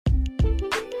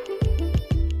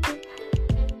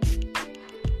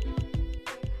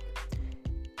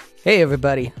Hey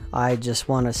everybody, I just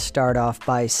want to start off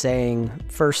by saying,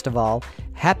 first of all,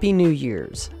 Happy New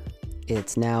Year's.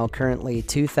 It's now currently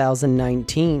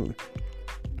 2019.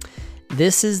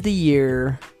 This is the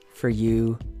year for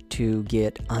you to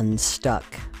get unstuck.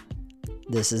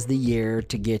 This is the year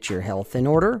to get your health in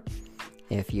order,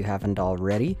 if you haven't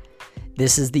already.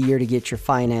 This is the year to get your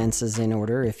finances in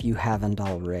order, if you haven't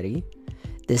already.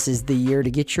 This is the year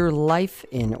to get your life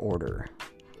in order,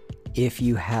 if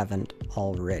you haven't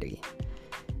already.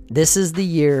 This is the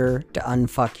year to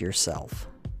unfuck yourself.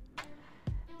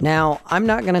 Now, I'm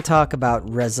not going to talk about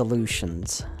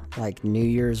resolutions, like New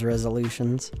Year's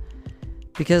resolutions,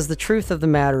 because the truth of the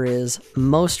matter is,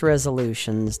 most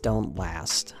resolutions don't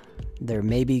last. They're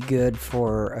maybe good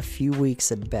for a few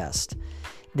weeks at best.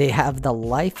 They have the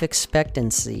life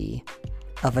expectancy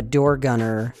of a door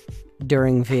gunner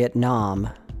during Vietnam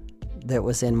that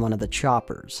was in one of the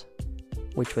choppers,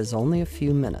 which was only a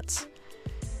few minutes.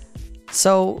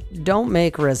 So don't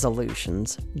make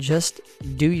resolutions, just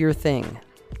do your thing.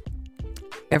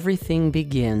 Everything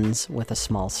begins with a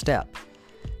small step.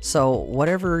 So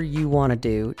whatever you want to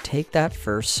do, take that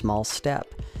first small step.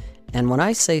 And when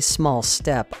I say small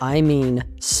step, I mean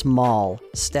small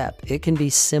step. It can be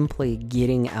simply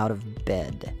getting out of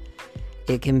bed.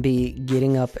 It can be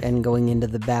getting up and going into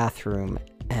the bathroom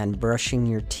and brushing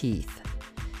your teeth.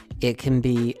 It can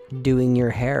be doing your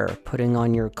hair, putting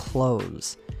on your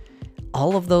clothes.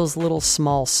 All of those little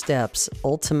small steps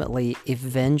ultimately,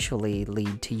 eventually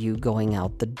lead to you going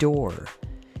out the door.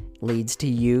 Leads to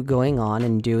you going on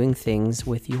and doing things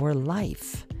with your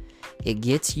life. It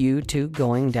gets you to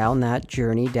going down that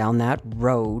journey, down that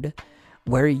road,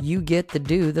 where you get to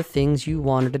do the things you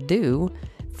wanted to do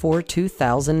for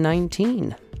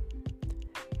 2019.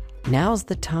 Now's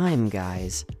the time,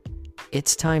 guys.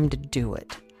 It's time to do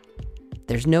it.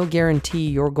 There's no guarantee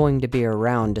you're going to be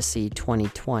around to see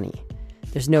 2020.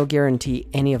 There's no guarantee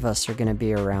any of us are going to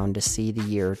be around to see the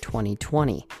year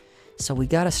 2020. So we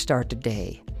got to start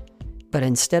today. But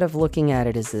instead of looking at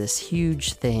it as this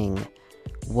huge thing,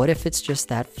 what if it's just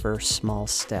that first small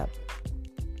step?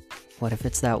 What if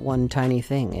it's that one tiny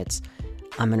thing?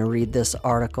 I'm going to read this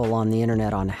article on the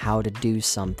internet on how to do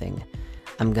something.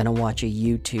 I'm going to watch a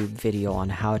YouTube video on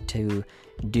how to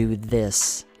do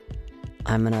this.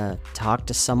 I'm going to talk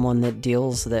to someone that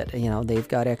they've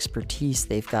got expertise,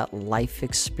 they've got life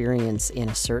experience in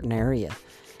a certain area.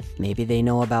 Maybe they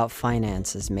know about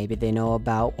finances, maybe they know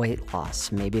about weight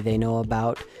loss, maybe they know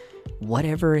about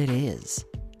whatever it is.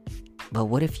 But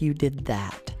what if you did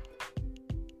that?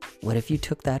 What if you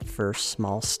took that first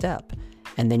small step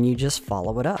and then you just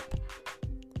follow it up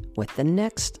with the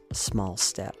next small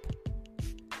step?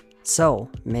 So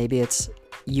maybe it's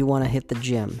you want to hit the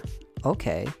gym.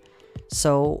 Okay.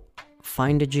 So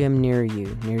find a gym near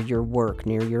you, near your work,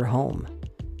 near your home.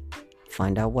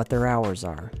 Find out what their hours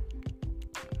are.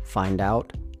 Find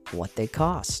out what they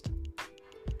cost.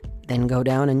 Then go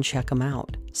down and check them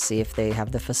out. See if they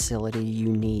have the facility you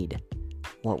need.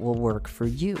 What will work for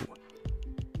you?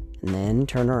 And then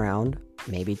turn around,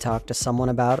 maybe talk to someone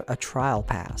about a trial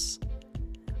pass.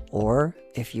 Or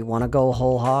if you want to go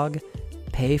whole hog,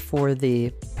 pay for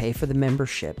the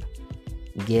membership.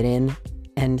 Get in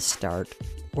and start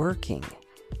working.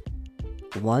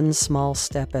 One small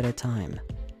step at a time.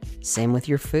 Same with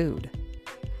your food.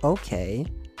 Okay,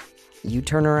 you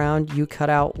turn around, you cut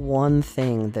out one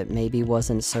thing that maybe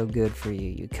wasn't so good for you.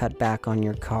 You cut back on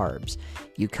your carbs.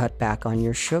 You cut back on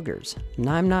your sugars.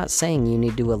 Now, I'm not saying you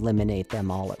need to eliminate them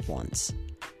all at once.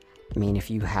 I mean, if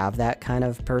you have that kind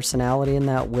of personality and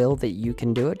that will that you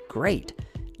can do it, great.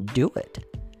 Do it.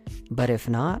 But if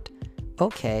not,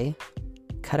 okay,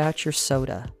 cut out your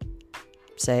soda.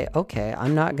 Say, okay,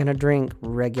 I'm not going to drink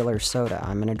regular soda.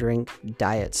 I'm going to drink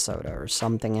diet soda or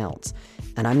something else.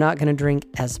 And I'm not going to drink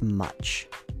as much.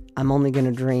 I'm only going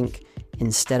to drink,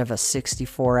 instead of a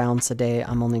 64 ounce a day,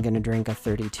 I'm only going to drink a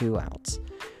 32 ounce.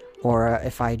 Or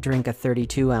if I drink a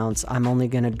 32 ounce, I'm only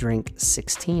going to drink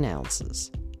 16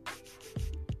 ounces.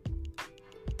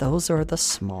 Those are the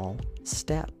small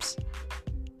steps.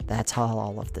 That's how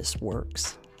all of this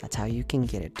works. That's how you can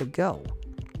get it to go.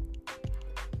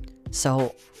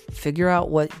 So figure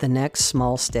out what the next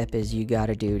small step is you got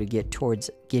to do to get towards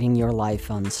getting your life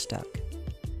unstuck.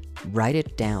 Write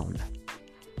it down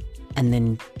and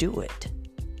then do it.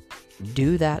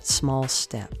 Do that small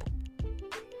step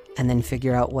and then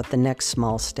figure out what the next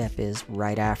small step is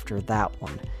right after that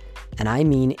one. And I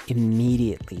mean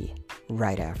immediately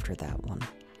right after that one.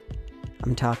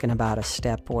 I'm talking about a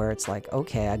step where it's like,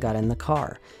 okay, I got in the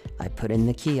car. I put in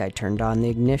the key. I turned on the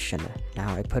ignition.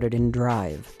 Now I put it in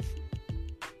drive.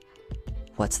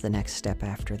 What's the next step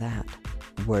after that?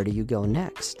 Where do you go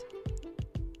next?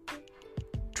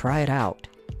 Try it out.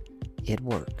 It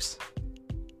works.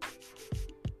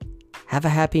 Have a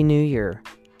happy new year.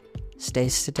 Stay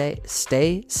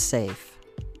safe.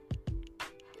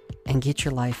 And get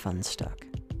your life unstuck.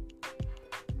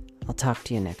 I'll talk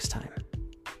to you next time.